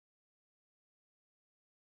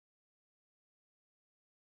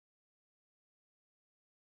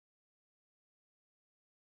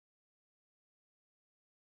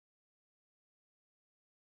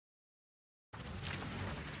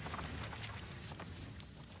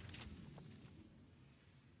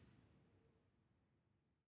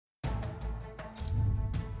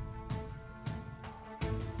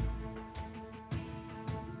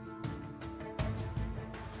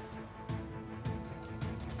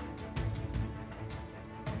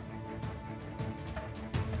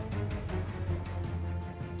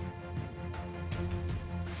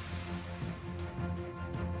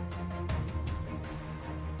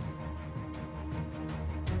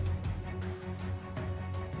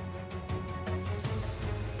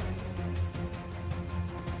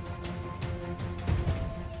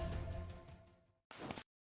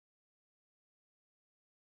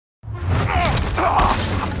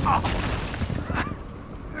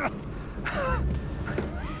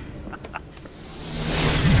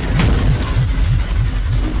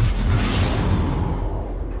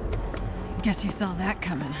Guess you saw that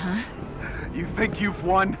coming, huh? You think you've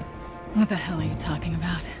won? What the hell are you talking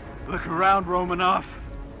about? Look around, Romanov.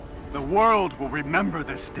 The world will remember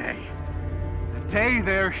this day. The day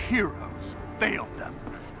their heroes failed them.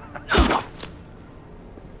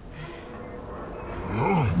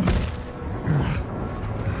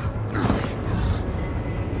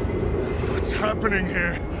 What's happening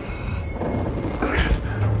here?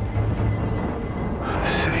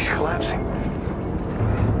 The city's collapsing.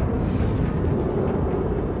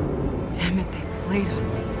 Damn it, they played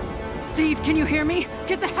us. Steve, can you hear me?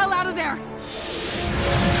 Get the hell out of there!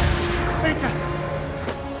 Beta!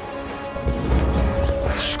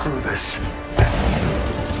 Screw this.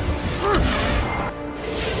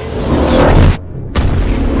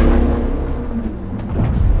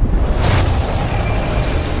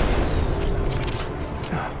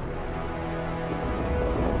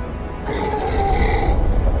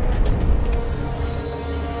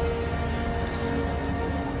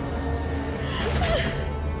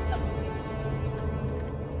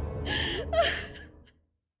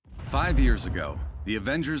 5 years ago, the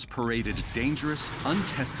Avengers paraded dangerous,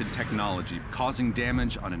 untested technology causing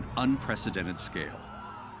damage on an unprecedented scale.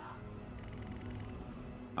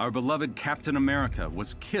 Our beloved Captain America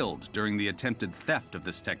was killed during the attempted theft of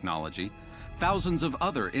this technology. Thousands of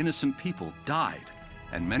other innocent people died,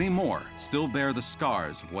 and many more still bear the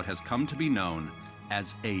scars of what has come to be known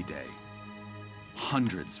as A-Day.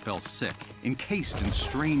 Hundreds fell sick, encased in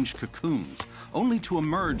strange cocoons, only to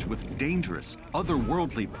emerge with dangerous,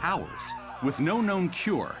 otherworldly powers. With no known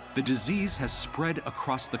cure, the disease has spread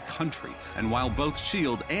across the country, and while both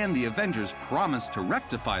S.H.I.E.L.D. and the Avengers promised to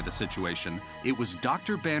rectify the situation, it was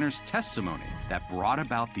Dr. Banner's testimony that brought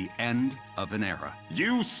about the end of an era.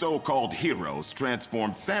 You so-called heroes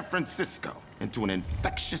transformed San Francisco into an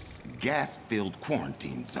infectious, gas-filled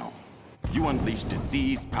quarantine zone. You unleashed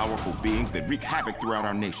diseased, powerful beings that wreak havoc throughout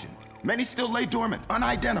our nation. Many still lay dormant,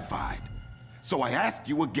 unidentified. So I ask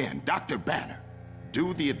you again, Dr. Banner,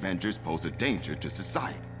 do the Avengers pose a danger to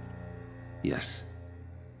society? Yes.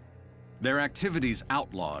 Their activities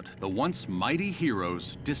outlawed, the once mighty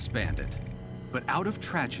heroes disbanded. But out of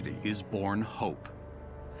tragedy is born hope.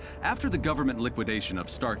 After the government liquidation of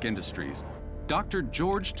Stark Industries, Dr.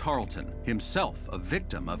 George Tarleton, himself a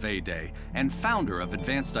victim of A-Day and founder of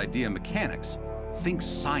Advanced Idea Mechanics, thinks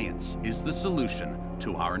science is the solution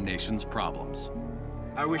to our nation's problems.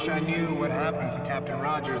 I wish I knew what happened to Captain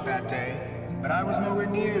Rogers that day, but I was nowhere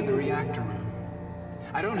near the reactor room.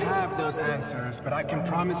 I don't have those answers, but I can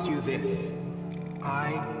promise you this.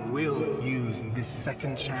 I will use this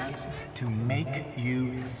second chance to make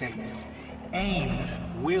you safe. AIM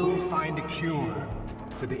will find a cure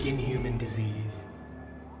for the inhuman disease.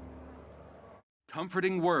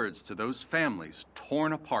 Comforting words to those families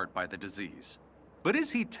torn apart by the disease. But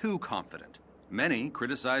is he too confident? Many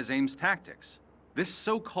criticize AIM's tactics. This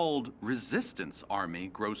so-called resistance army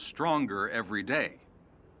grows stronger every day.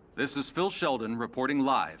 This is Phil Sheldon reporting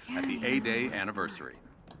live at the A-Day anniversary.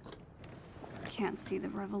 Can't see the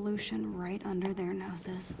revolution right under their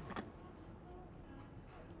noses.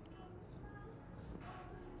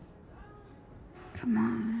 Come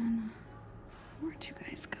on. Where'd you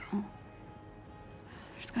guys go?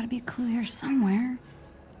 There's gotta be a clue here somewhere.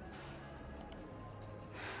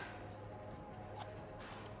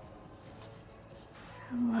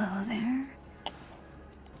 Hello there.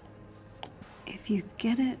 If you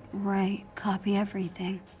get it right, copy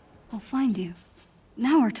everything. I'll find you.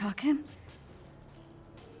 Now we're talking.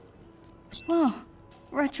 Whoa,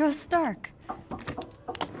 Retro Stark.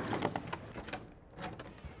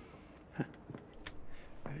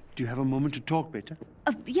 Do you have a moment to talk, Beta?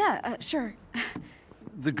 Yeah, sure.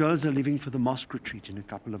 The girls are leaving for the mosque retreat in a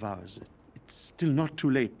couple of hours. It's still not too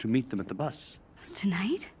late to meet them at the bus. It was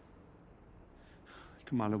tonight?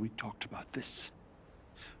 Kamala, we talked about this.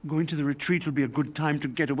 Going to the retreat will be a good time to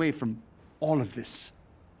get away from all of this.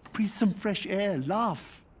 Breathe some fresh air,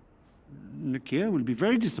 laugh. Nakia will be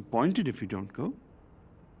very disappointed if you don't go.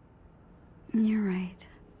 You're right.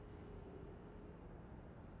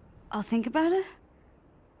 I'll think about it.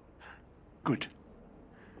 Good.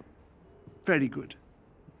 Very good.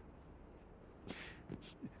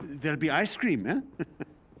 There'll be ice cream, eh?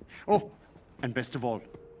 Oh, and best of all,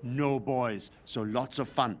 no boys, so lots of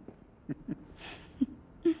fun.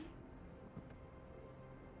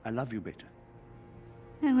 I love you, Beta.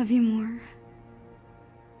 I love you more.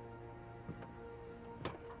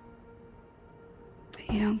 But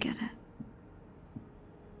you don't get it.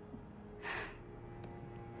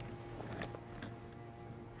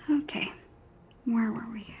 Okay. Where were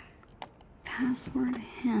we? Password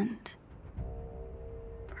hint.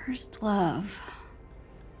 First love.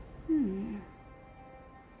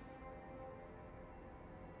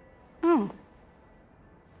 Oh.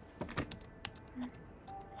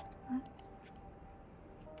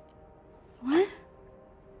 What?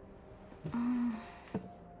 Oh.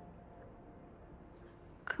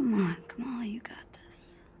 Come on, Kamala, you got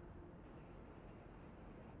this.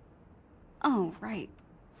 Oh, right.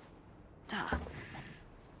 Duh.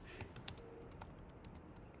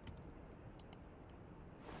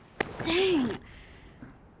 Dang!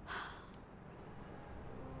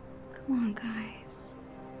 Come on, guys.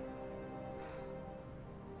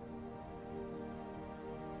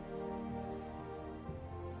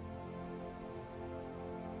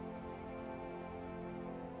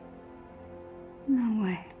 No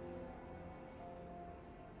way.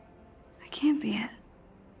 That can't be it.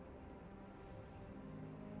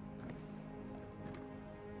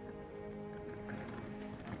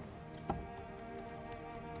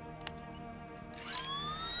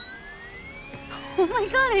 Oh my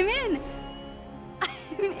god, I'm in!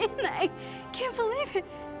 I'm in! I can't believe it!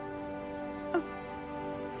 Oh,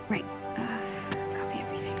 right. Copy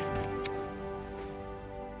everything.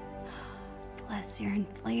 Bless your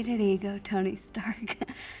inflated ego, Tony Stark.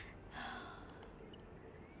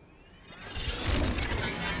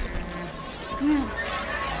 No.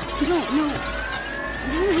 No.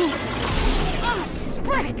 Oh,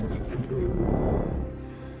 right!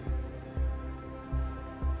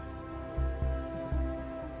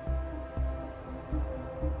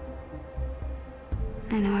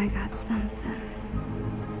 I know I got something.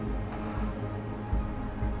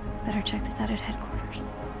 Better check this out at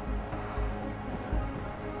headquarters.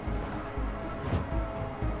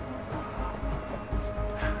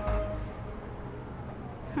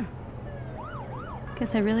 Huh.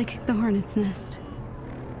 Guess I really kicked the hornet's nest.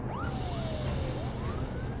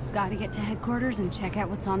 Gotta get to headquarters and check out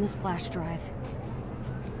what's on this flash drive.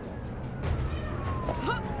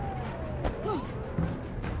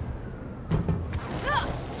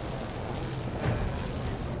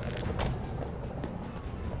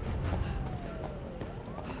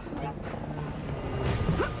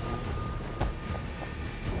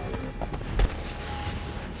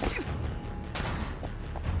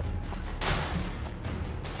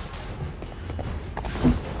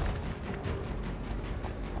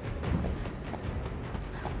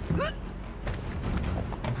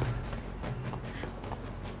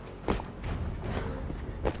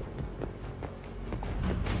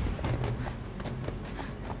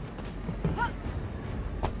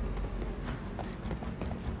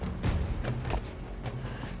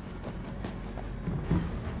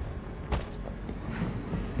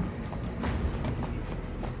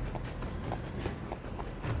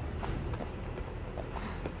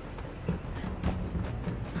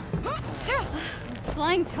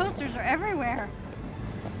 Flying toasters are everywhere.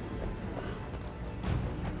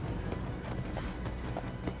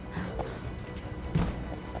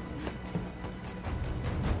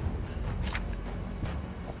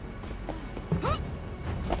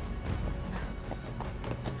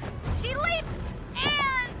 She leaps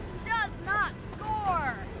and does not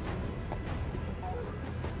score.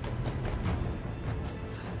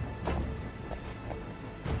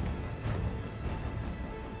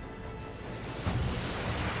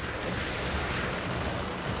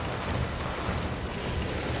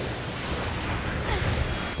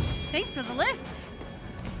 Thanks for the lift.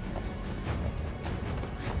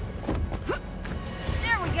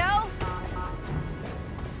 There we go.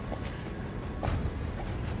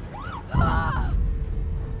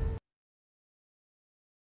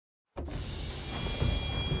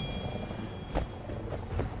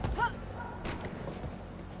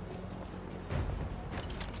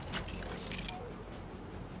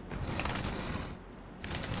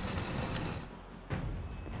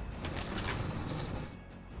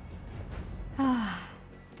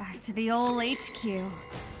 Back to the old HQ.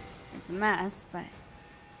 It's a mess, but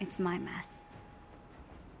it's my mess.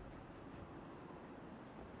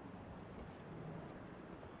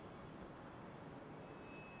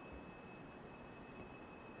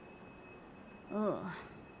 Ugh,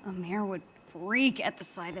 Amir would freak at the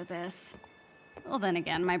sight of this. Well, then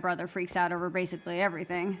again, my brother freaks out over basically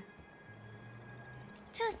everything.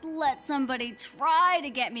 Just let somebody try to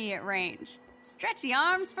get me at range. Stretchy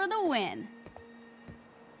arms for the win.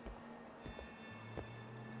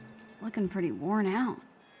 Looking pretty worn out.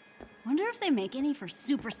 Wonder if they make any for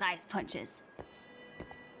supersized punches.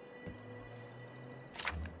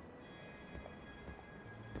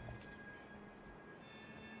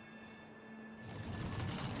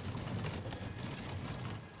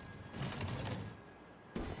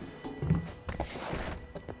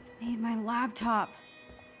 Need my laptop.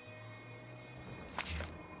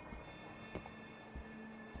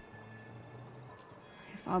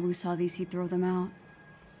 Abu saw these, he'd throw them out.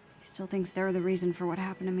 He still thinks they're the reason for what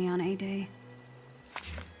happened to me on A-Day.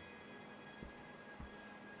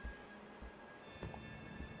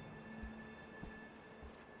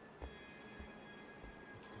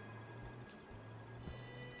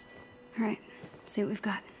 All right, let's see what we've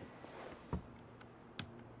got.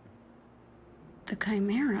 The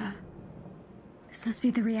Chimera? This must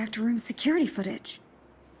be the reactor room security footage.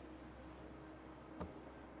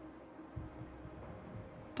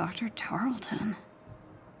 Dr. Tarleton.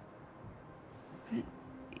 But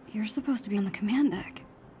you're supposed to be on the command deck.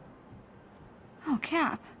 Oh,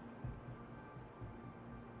 Cap.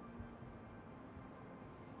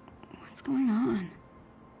 What's going on?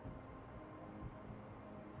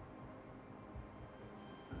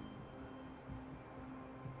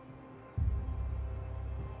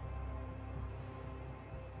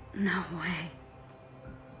 No way.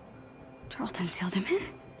 Tarleton sealed him in?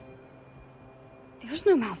 There's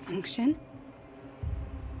no malfunction.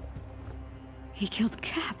 He killed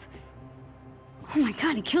Cap. Oh my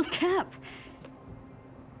god, he killed Cap!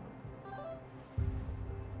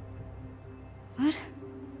 What?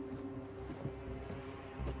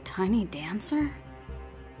 Tiny Dancer?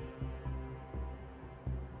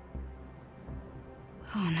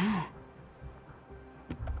 Oh no.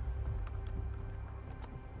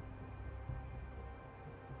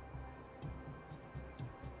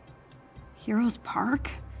 Heroes Park?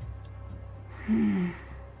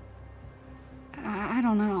 I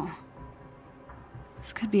don't know.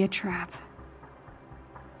 This could be a trap.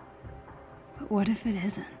 But what if it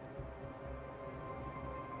isn't?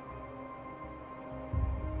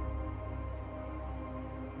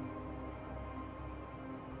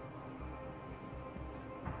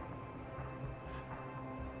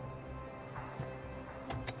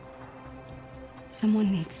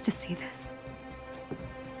 Someone needs to see this.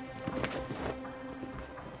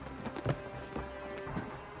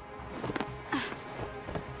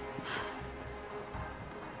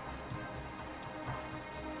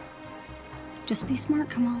 Just be smart,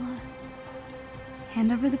 Kamala.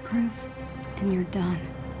 Hand over the proof, and you're done.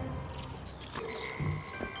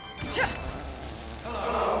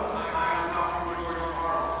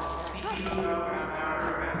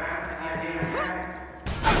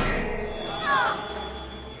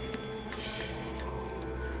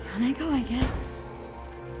 Down I go, I guess.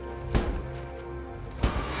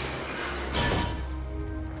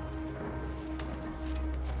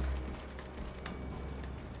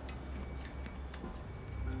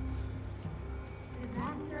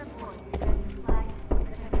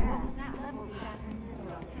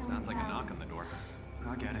 Sounds like a knock on the door.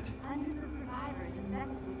 I'll get it. Hundreds of survivors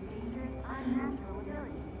infected with dangerous, unnatural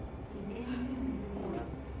abilities. Even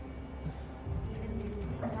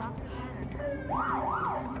Dr. Banner.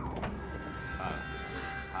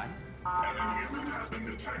 Hi? An inhuman has been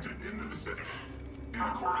detected in the vicinity. In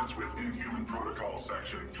accordance with Inhuman Protocol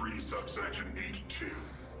Section 3, Subsection H2,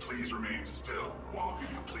 please remain still while we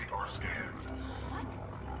complete our scan. What?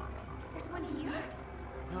 There's one here?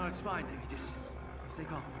 No, it's fine. Just stay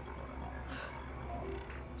calm.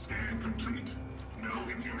 Scan complete. No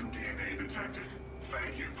inhuman DNA detected.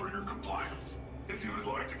 Thank you for your compliance. If you would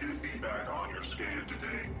like to give feedback on your scan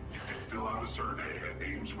today, you can fill out a survey at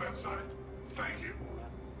AIM's website. Thank you.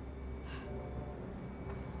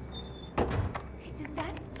 Hey, did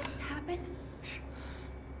that just happen?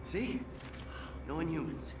 See? No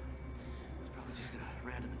inhumans. It's probably just a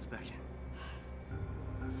random inspection.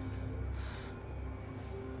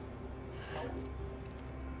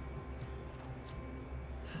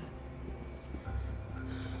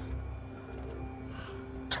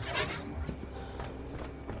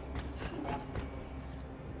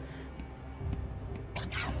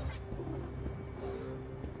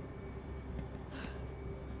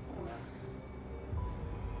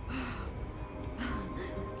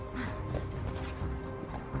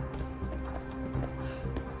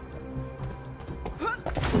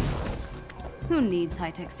 Who needs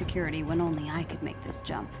high-tech security when only I could make this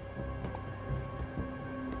jump?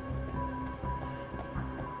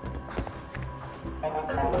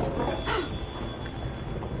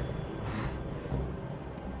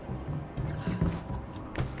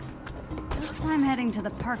 First time heading to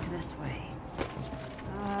the park this way.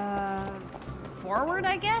 Forward,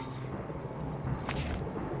 I guess?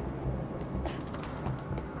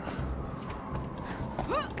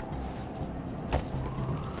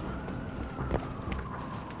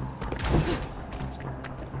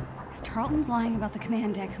 If Tarleton's lying about the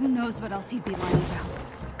command deck, who knows what else he'd be lying about.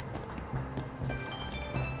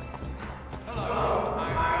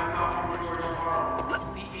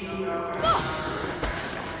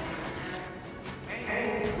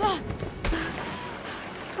 Hey,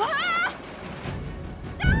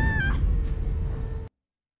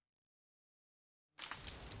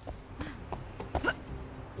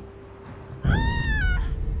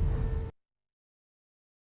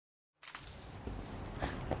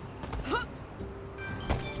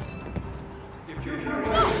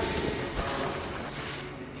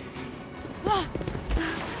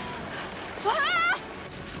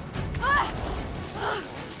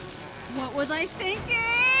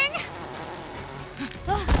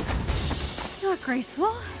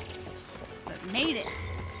 graceful, but made it.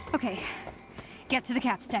 Okay, get to the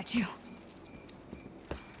Cap statue.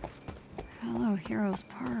 Hello, Heroes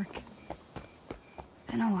Park.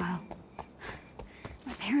 Been a while.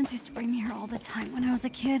 My parents used to bring me here all the time when I was a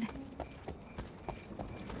kid.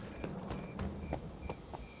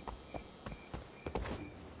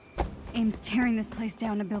 AIM's tearing this place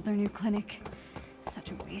down to build their new clinic.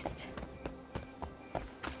 Such a waste.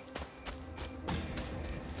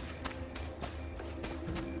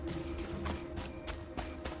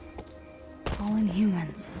 All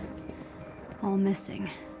Inhumans. All missing.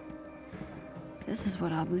 This is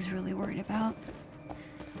what Abu's really worried about.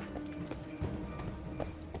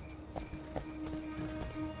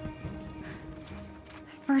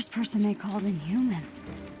 The first person they called Inhuman.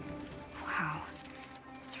 Wow.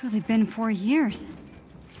 It's really been 4 years.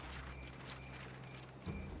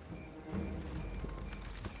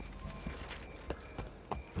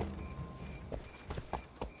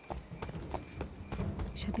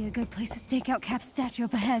 Should be a good place to stake out Cap's statue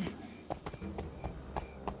up ahead.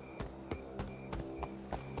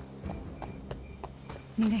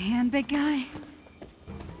 Need a hand, big guy?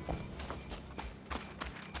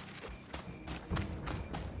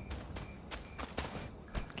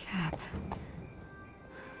 Cap.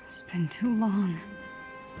 It's been too long.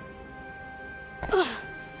 Ugh.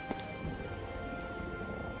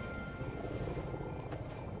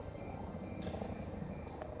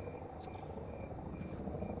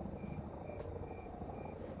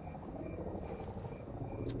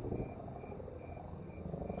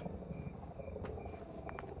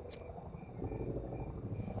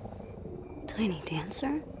 Tiny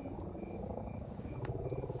Dancer?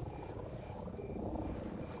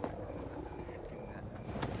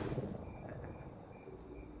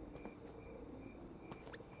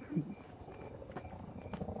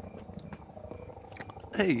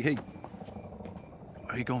 Hey. Where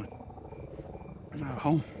are you going?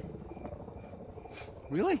 Home.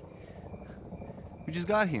 Really? We just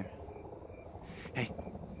got here. Hey,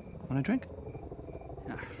 want a drink?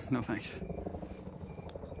 No thanks.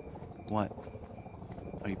 What?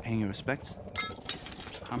 Are you paying your respects?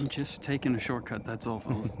 I'm just taking a shortcut, that's all,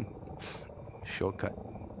 fellas. Shortcut.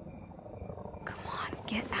 Come on,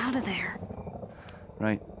 get out of there.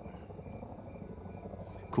 Right.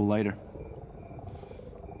 Cool lighter.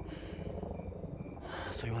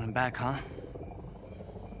 So you want him back, huh?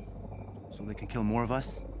 So they can kill more of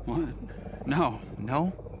us? What? No.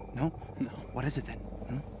 No? No? No. What is it then?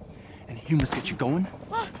 And humans get you going?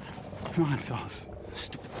 Come on, fellas.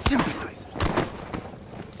 Stupid sympathizers.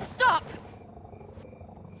 Stop!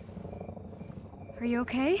 Are you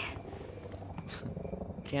okay?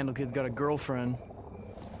 Candle Kid's got a girlfriend.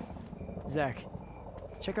 Zach,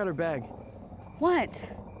 check out her bag. What?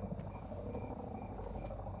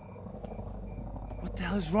 What the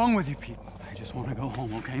hell is wrong with you people? I just want to go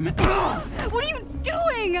home, okay, man? What are you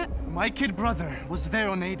doing? My kid brother was there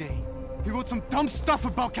on A-Day. He wrote some dumb stuff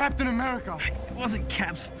about Captain America. It wasn't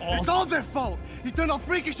Cap's fault. It's all their fault. He turned all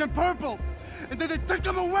freakish and purple. And then they took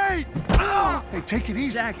him away. Hey, take it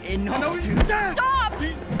easy. Zach, enough, No, he's dude. dead. Stop!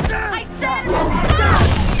 He's dead. I said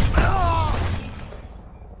stop!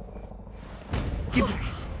 Get back.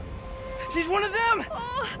 She's one of them!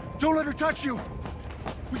 Don't let her touch you.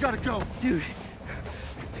 We gotta go. Dude,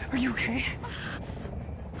 are you okay?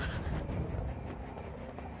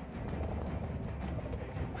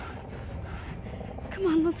 Come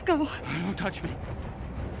on, let's go. Don't touch me.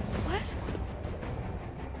 What?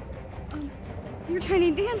 You're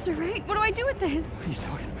Tiny Dancer, right? What do I do with this? What are you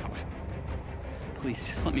talking about? Please,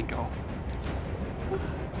 just let me go.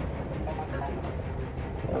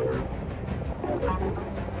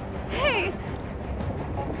 Hey!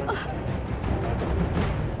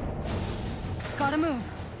 Gotta move.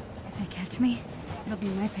 If they catch me, it'll be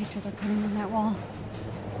my picture they're putting on that wall.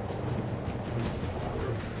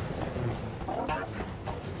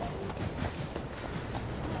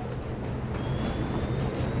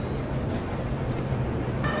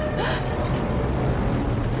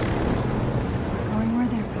 Going where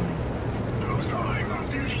they're going. No sign of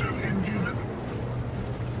fugitive Inhuman.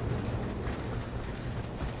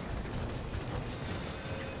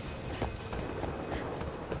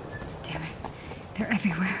 Damn it. They're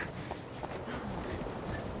everywhere.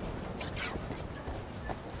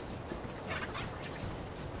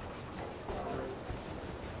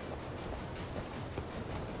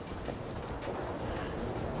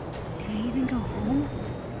 Can I even go home?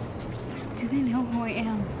 Do they know who I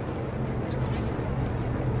am?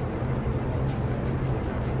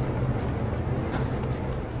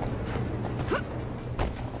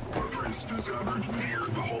 Footprints discovered near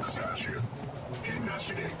the Hulk statue.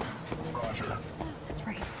 Investigate. Roger. That's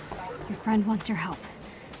right. Your friend wants your help.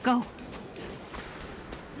 Go.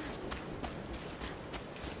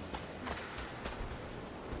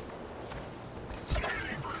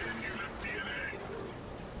 Scanning for in-unit DNA.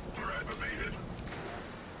 Threat evaded.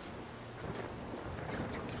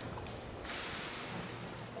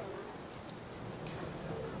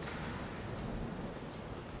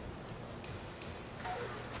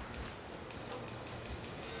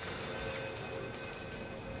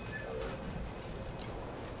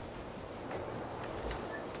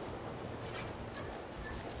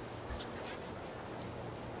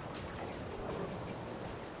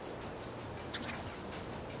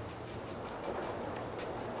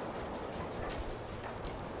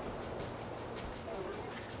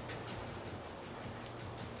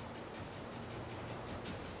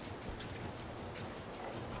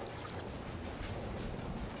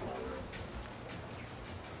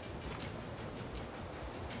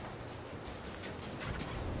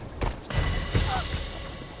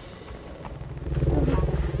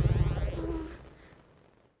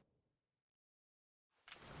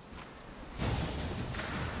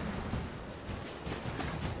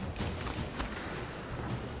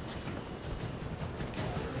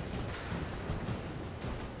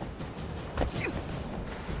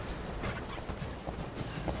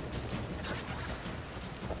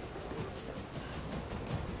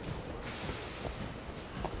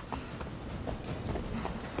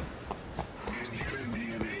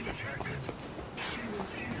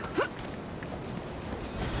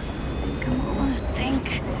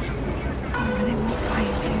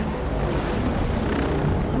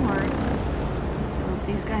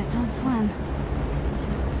 Swim.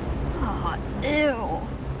 Oh, ew.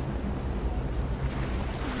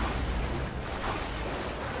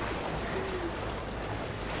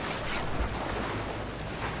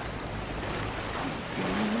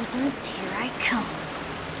 Sea lizards, here I come.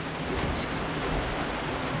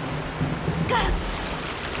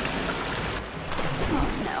 Oh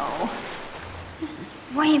no. This is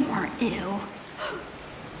way more ew.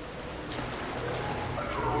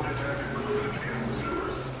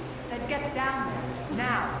 Get down there,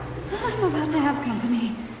 now. I'm about to have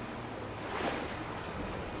company.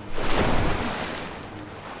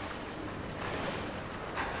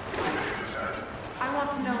 I want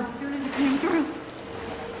to know as soon as you Coming through.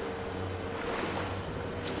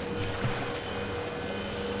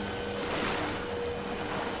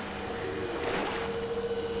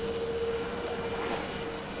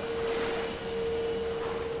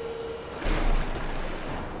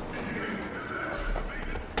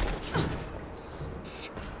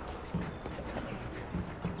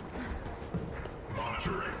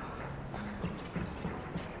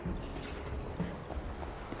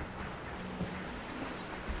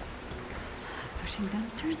 Pushing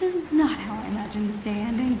dumpsters is not how I imagined this day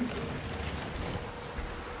ending.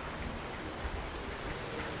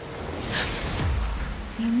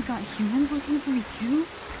 Aim's got humans looking for me too?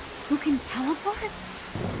 Who can teleport?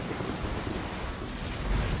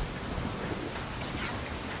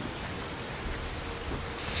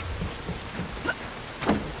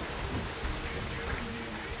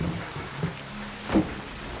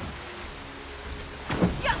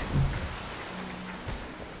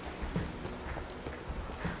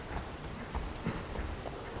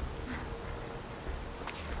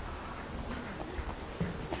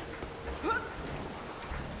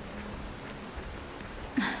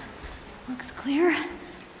 Looks clear.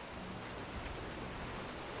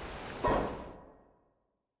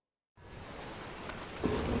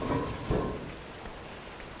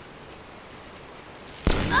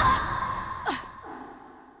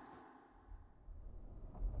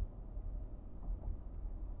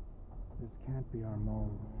 This can't be our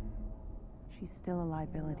mole. She's still a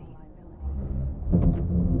liability.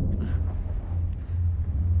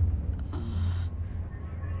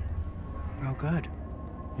 Oh, good.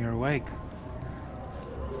 You're awake.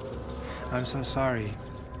 I'm so sorry.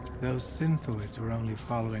 Those synthoids were only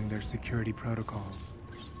following their security protocols.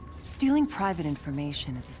 Stealing private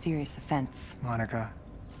information is a serious offense. Monica,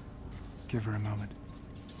 give her a moment.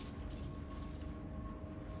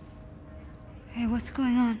 Hey, what's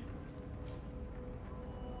going on?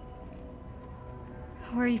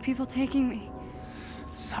 Where are you people taking me?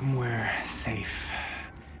 Somewhere safe.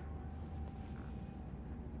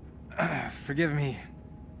 Forgive me.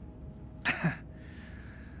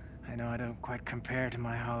 I know I don't quite compare to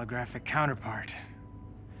my holographic counterpart,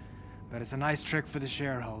 but it's a nice trick for the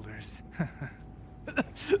shareholders.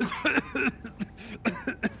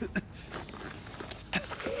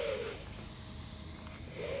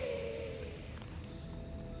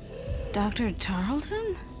 Dr.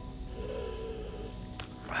 Tarleton?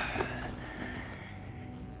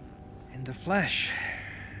 In the flesh.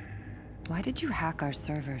 Why did you hack our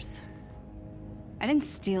servers? I didn't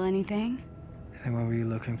steal anything. Then what were you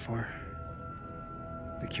looking for?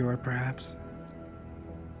 The cure, perhaps?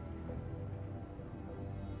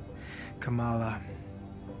 Kamala,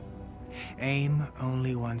 AIM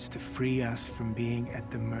only wants to free us from being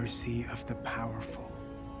at the mercy of the powerful.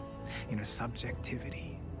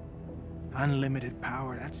 Subjectivity. Unlimited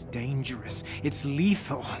power, that's dangerous. It's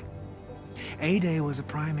lethal. A-Day was a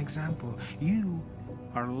prime example. You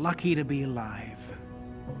are lucky to be alive.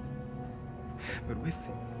 But with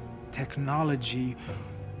technology,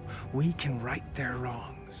 we can right their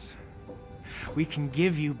wrongs. We can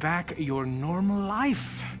give you back your normal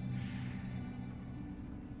life.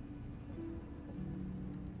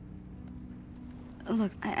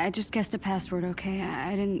 Look, I just guessed a password, okay?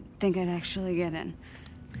 I didn't think I'd actually get in.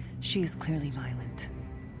 She is clearly violent.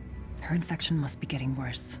 Her infection must be getting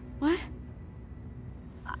worse. What?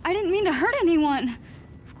 I didn't mean to hurt anyone.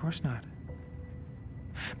 Of course not.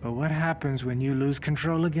 But what happens when you lose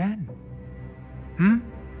control again?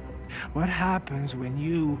 What happens when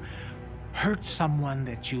you hurt someone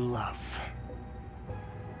that you love?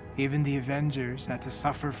 Even the Avengers had to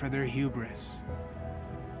suffer for their hubris.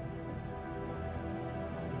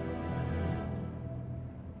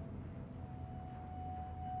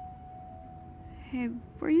 Hey,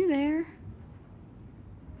 were you there?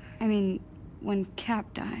 I mean, when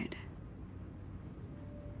Cap died.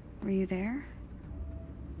 Were you there?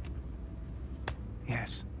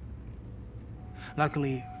 Yes.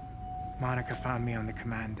 Luckily, Monica found me on the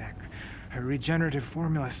command deck. Her regenerative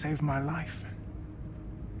formula saved my life.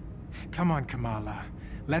 Come on, Kamala.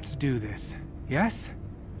 Let's do this. Yes?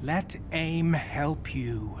 Let AIM help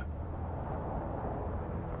you.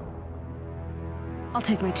 I'll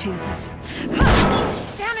take my chances.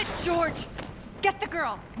 Damn it, George! Get the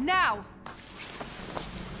girl, now!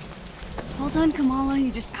 Well done, Kamala. You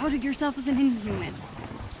just outed yourself as an Inhuman.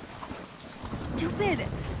 Stupid!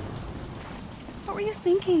 What were you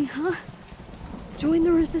thinking, huh? Join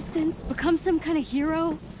the Resistance? Become some kind of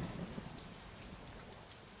hero?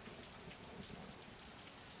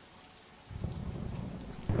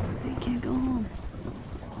 I can't go home.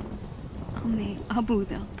 I'll make Abu,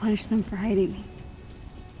 they'll punish them for hiding me.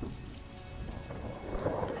 I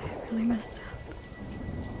really messed up.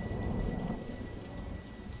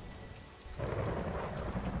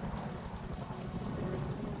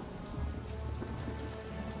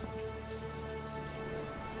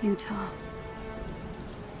 Utah.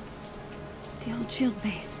 The old shield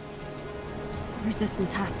base. The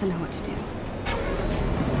Resistance has to know what to do.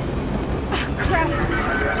 Oh, crap!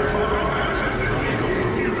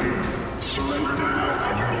 Surrender now.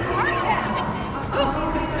 There's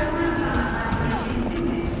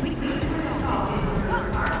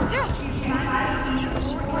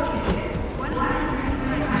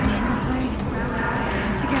nowhere to hide. I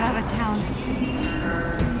have to get out of town.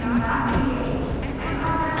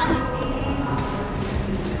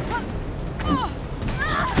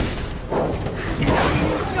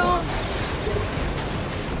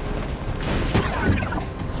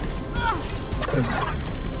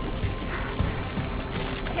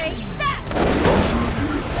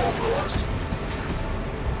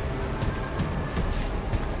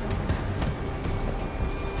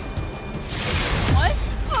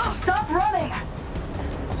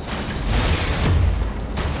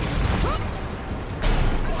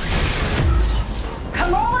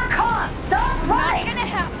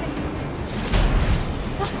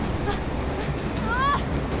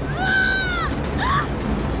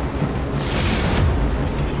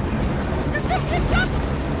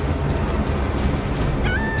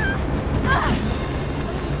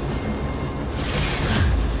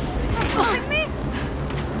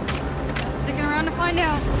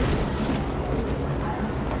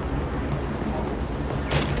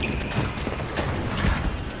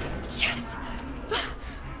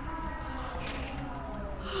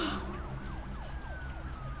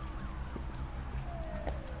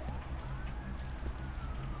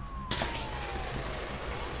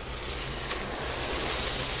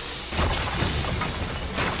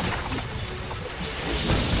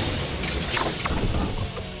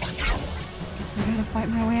 Fight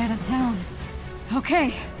my way out of town.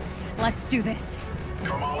 Okay, let's do this.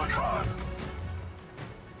 Kamala Khan.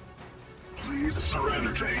 Please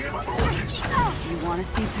surrender to AIM authorities. You want to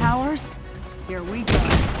see powers? Here we go.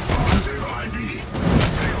 Positive ID.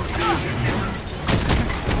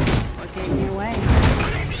 What gave me away?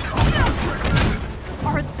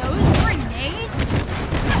 Are those grenades?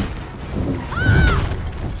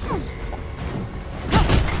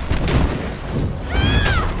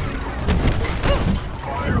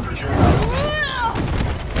 Fire projectile.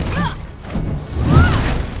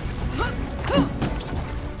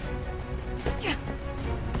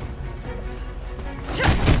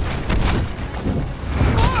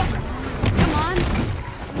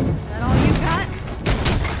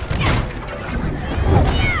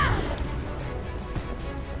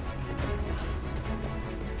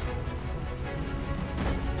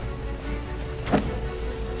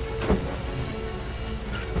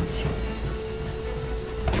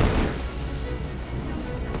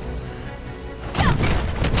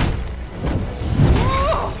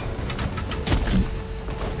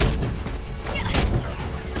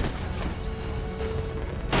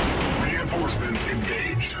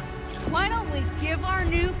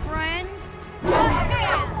 new friends?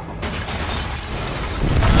 Yeah.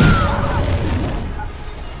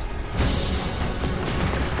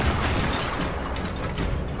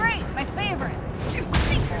 Great, my favorite. Shoot,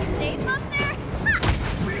 think you're safe up there?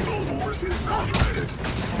 Lethal force is not permitted.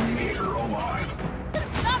 We need her alive.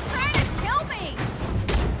 Stop trying to kill me!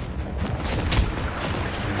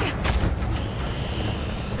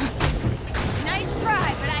 Nice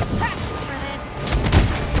try, but I practiced for this.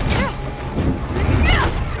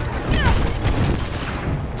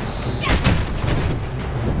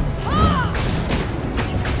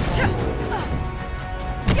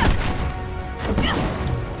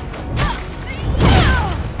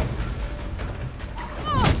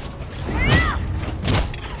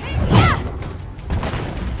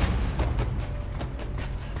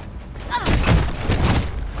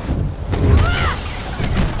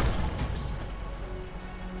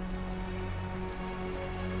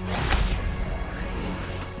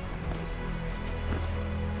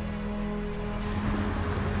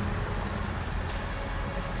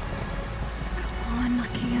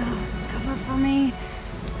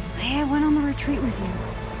 Retreat with you.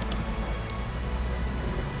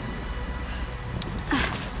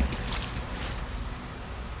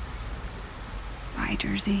 Bye,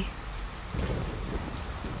 Jersey.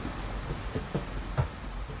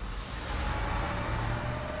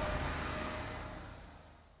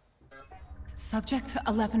 Subject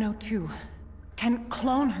 1102 can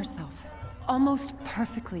clone herself almost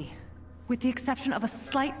perfectly, with the exception of a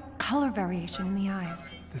slight color variation in the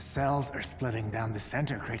eyes. The cells are splitting down the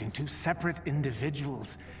center, creating two separate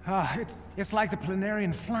individuals. It's like the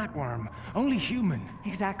planarian flatworm, only human.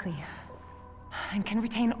 Exactly. And can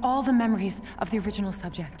retain all the memories of the original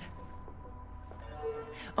subject.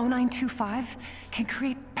 0925 can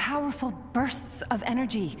create powerful bursts of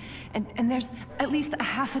energy, and there's at least a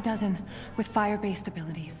half a dozen with fire-based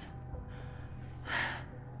abilities.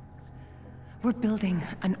 We're building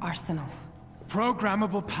an arsenal.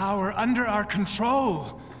 Programmable power under our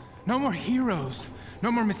control. No more heroes, no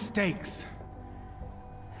more mistakes.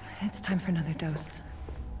 It's time for another dose.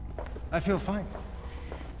 I feel fine.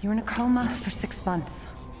 You were in a coma for 6 months.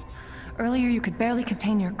 Earlier, you could barely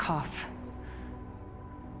contain your cough.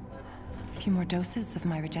 A few more doses of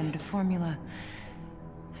my regenerative formula,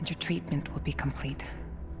 and your treatment will be complete.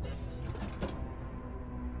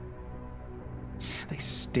 They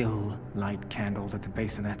still light candles at the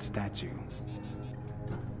base of that statue.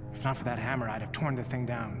 If not for that hammer, I'd have torn the thing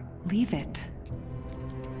down. Leave it.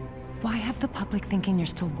 Why have the public thinking you're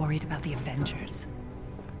still worried about the Avengers?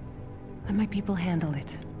 Let my people handle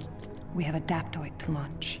it. We have Adaptoid to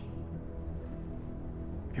launch.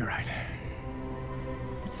 You're right.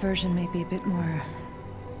 This version may be a bit more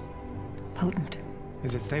potent.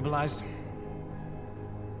 Is it stabilized?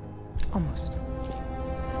 Almost.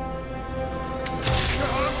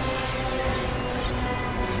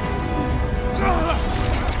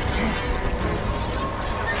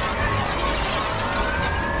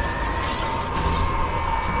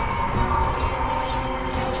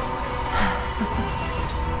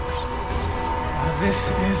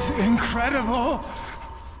 This is incredible!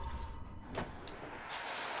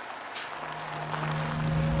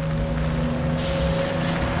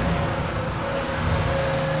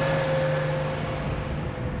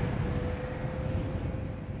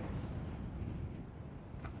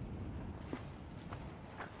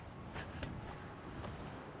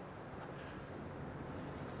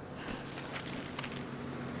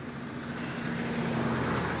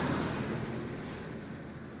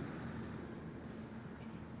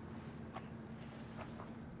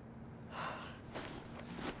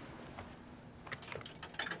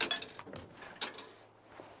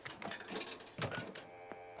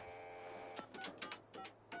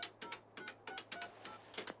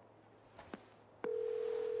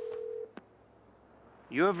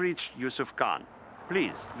 You have reached Yusuf Khan.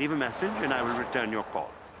 Please, leave a message and I will return your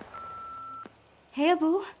call. Hey,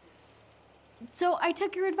 Abu. So I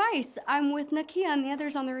took your advice. I'm with Nakia and the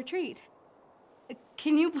others on the retreat.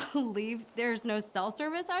 Can you believe there's no cell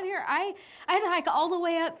service out here? I had to hike all the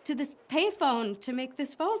way up to this payphone to make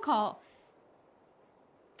this phone call.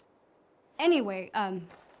 Anyway,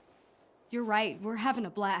 you're right. We're having a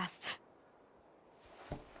blast.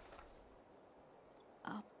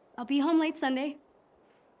 I'll be home late Sunday.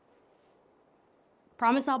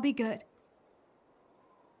 Promise I'll be good.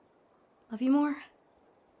 Love you more.